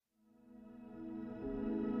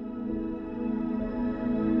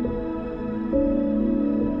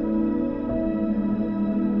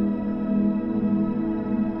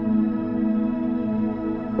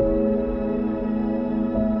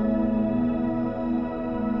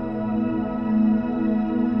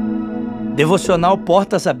Devocional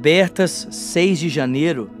Portas Abertas, 6 de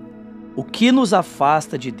janeiro. O que nos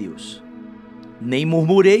afasta de Deus? Nem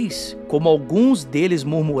murmureis, como alguns deles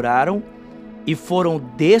murmuraram e foram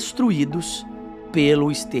destruídos pelo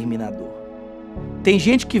exterminador. Tem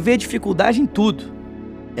gente que vê dificuldade em tudo,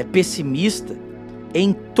 é pessimista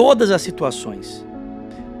em todas as situações.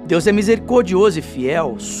 Deus é misericordioso e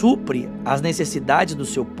fiel, supre as necessidades do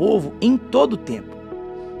seu povo em todo o tempo.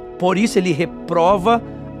 Por isso ele reprova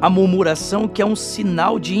a murmuração, que é um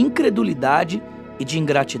sinal de incredulidade e de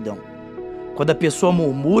ingratidão. Quando a pessoa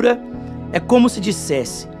murmura, é como se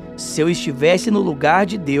dissesse: se eu estivesse no lugar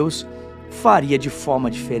de Deus, faria de forma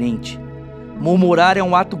diferente. Murmurar é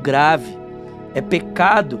um ato grave, é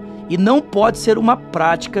pecado e não pode ser uma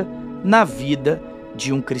prática na vida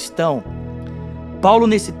de um cristão. Paulo,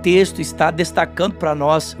 nesse texto, está destacando para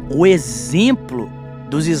nós o exemplo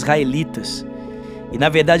dos israelitas. E, na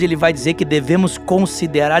verdade, ele vai dizer que devemos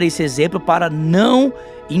considerar esse exemplo para não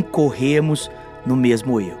incorrermos no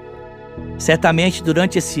mesmo erro. Certamente,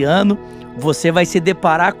 durante esse ano, você vai se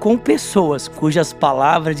deparar com pessoas cujas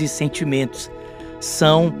palavras e sentimentos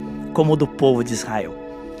são como o do povo de Israel.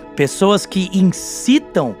 Pessoas que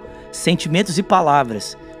incitam sentimentos e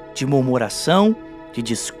palavras de murmuração, de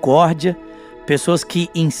discórdia, pessoas que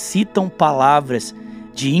incitam palavras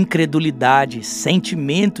de incredulidade,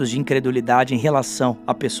 sentimentos de incredulidade em relação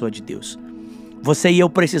à pessoa de Deus. Você e eu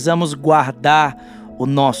precisamos guardar o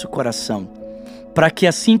nosso coração, para que,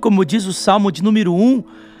 assim como diz o Salmo de número 1,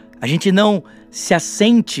 a gente não se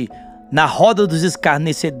assente na roda dos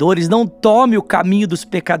escarnecedores, não tome o caminho dos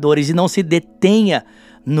pecadores e não se detenha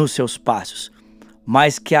nos seus passos,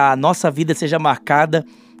 mas que a nossa vida seja marcada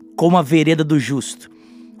como a vereda do justo.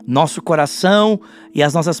 Nosso coração e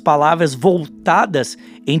as nossas palavras voltadas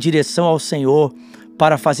em direção ao Senhor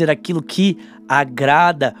para fazer aquilo que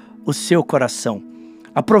agrada o seu coração.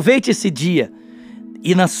 Aproveite esse dia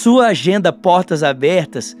e na sua agenda Portas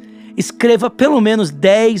Abertas, escreva pelo menos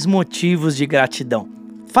 10 motivos de gratidão.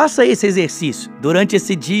 Faça esse exercício. Durante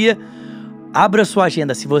esse dia, abra sua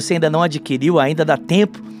agenda. Se você ainda não adquiriu, ainda dá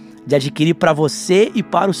tempo de adquirir para você e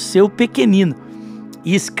para o seu pequenino.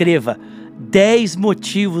 E escreva 10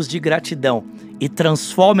 motivos de gratidão e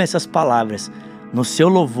transforme essas palavras no seu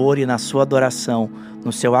louvor e na sua adoração,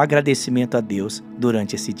 no seu agradecimento a Deus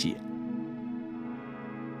durante esse dia.